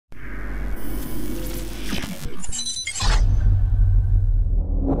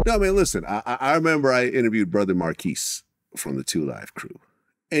No, man, listen, I remember I interviewed Brother Marquis from the 2 Live crew.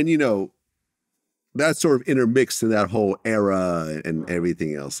 And, you know, that sort of intermixed in that whole era and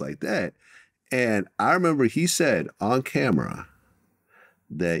everything else like that. And I remember he said on camera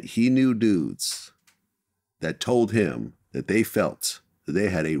that he knew dudes that told him that they felt that they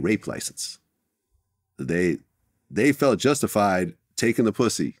had a rape license. They felt justified taking the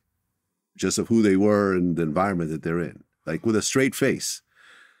pussy just of who they were and the environment that they're in, like with a straight face.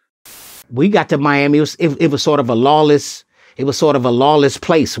 We got to Miami. It was sort of a lawless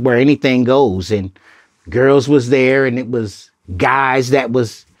place where anything goes, and girls was there, and it was guys that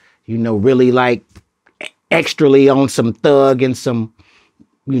was, you know, really like extrally on some thug and some,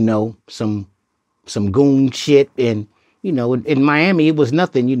 you know, some goon shit. And, you know, in Miami, it was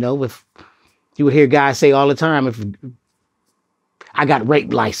nothing, you know. If you would hear guys say all the time, if I got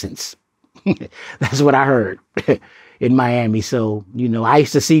rape license, that's what I heard in Miami. So, you know, I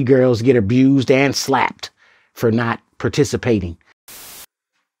used to see girls get abused and slapped for not participating.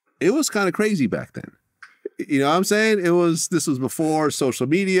 It was kind of crazy back then. You know what I'm saying? This was before social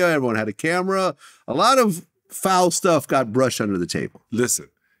media. Everyone had a camera. A lot of foul stuff got brushed under the table. Listen,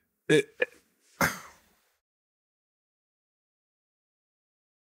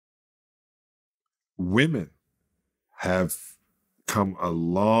 women have come a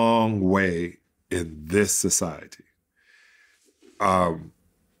long way in this society. Let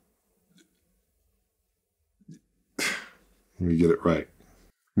me get it right.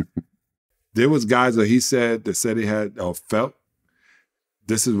 There was guys that he said he had or felt.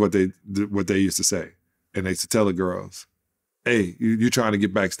 This is what they used to say, and they used to tell the girls, "Hey, you trying to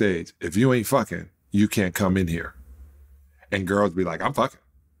get backstage? If you ain't fucking, you can't come in here." And girls be like, "I'm fucking."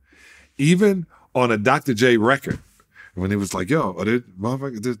 Even on a Dr. J record, when he was like, "Yo,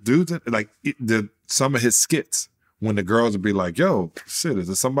 this dude," like some of his skits, when the girls would be like, "Yo, shit, is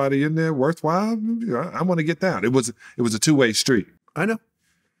there somebody in there worthwhile? I want to get down." It was a two-way street. I know.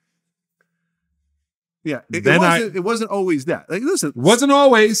 Yeah, it wasn't always that. Like, listen, wasn't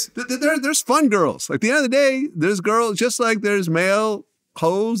always. There's fun girls. Like, at the end of the day, there's girls just like there's male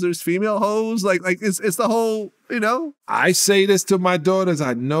hoes, there's female hoes. Like it's the whole, you know. I say this to my daughters.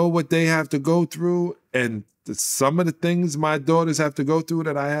 I know what they have to go through, and some of the things my daughters have to go through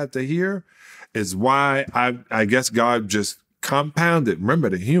that I have to hear is why I guess God just compounded. Remember,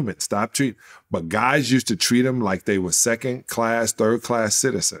 the humans stop treating, but guys used to treat them like they were second class, third class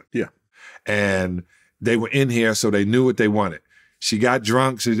citizen. Yeah, and they were in here, so they knew what they wanted. She got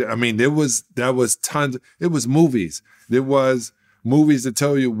drunk. There was tons. It was movies. There was movies that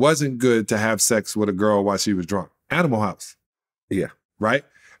tell you it wasn't good to have sex with a girl while she was drunk. Animal House. Yeah. Right?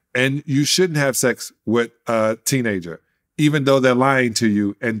 And you shouldn't have sex with a teenager, even though they're lying to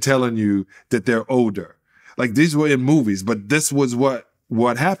you and telling you that they're older. Like, these were in movies, but this was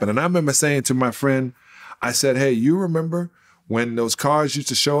what happened. And I remember saying to my friend, I said, "Hey, you remember when those cars used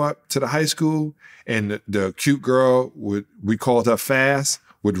to show up to the high school and the cute girl we called her Fast,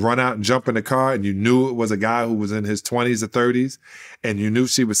 would run out and jump in the car, and you knew it was a guy who was in his 20s or 30s, and you knew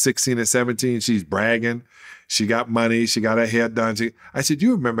she was 16 or 17, she's bragging, she got money, she got her hair done." I said,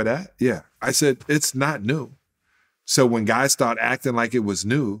 "You remember that?" "Yeah." I said, "It's not new." So when guys start acting like it was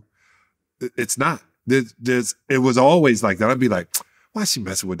new, it's not. It was always like that. I'd be like, "Why is she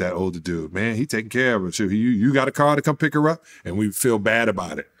messing with that older dude, man? He taking care of her. You got a car to come pick her up?" And we feel bad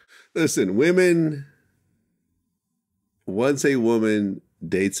about it. Listen, women, once a woman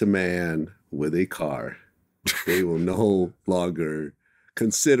dates a man with a car, they will no longer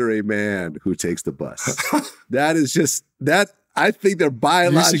consider a man who takes the bus. That is just, I think they're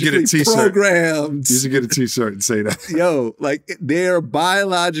biologically programmed. You should get a t-shirt and say that. Yo, like, they're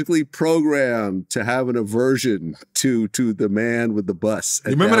biologically programmed to have an aversion to the man with the bus.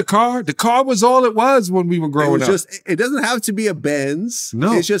 You remember the car? The car was all it was when we were growing up. It doesn't have to be a Benz.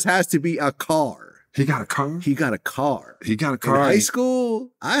 No. It just has to be a car. He got a car? He got a car. He got a car. In high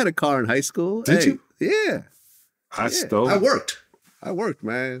school, I had a car in high school. Did you? Yeah. I stole it. I worked,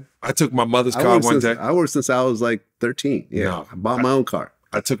 man. I took my mother's car one day. I worked since I was like 13. Yeah. No, I bought my own car.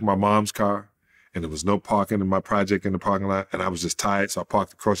 I took my mom's car, and there was no parking in my project in the parking lot, and I was just tired, so I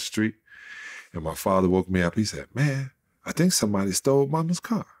parked across the street. And my father woke me up. He said, "Man, I think somebody stole mama's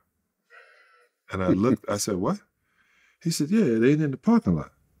car." And I looked, I said, "What?" He said, "Yeah, they ain't in the parking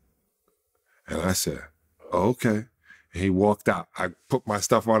lot." And I said, "Oh, okay." And he walked out. I put my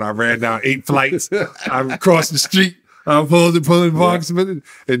stuff on. I ran down 8 flights. I crossed the street. I pulling box, and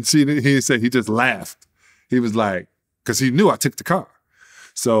he said he just laughed. He was like, because he knew I took the car.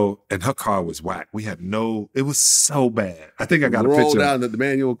 So, and her car was whack. It was so bad. I think I got a picture. Roll down the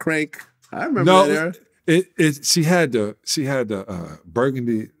manual crank. I remember that era. She had the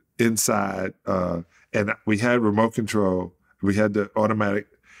burgundy inside, and we had remote control. We had the automatic,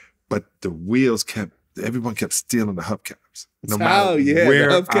 but the wheels everyone kept stealing the hubcaps. No matter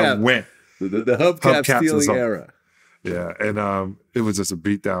where I went. The hubcap stealing era. Yeah, and it was just a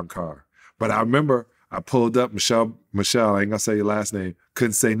beat down car. But I remember I pulled up, Michelle, I ain't gonna say your last name,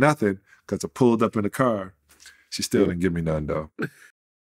 couldn't say nothing because I pulled up in the car. She still didn't give me none though.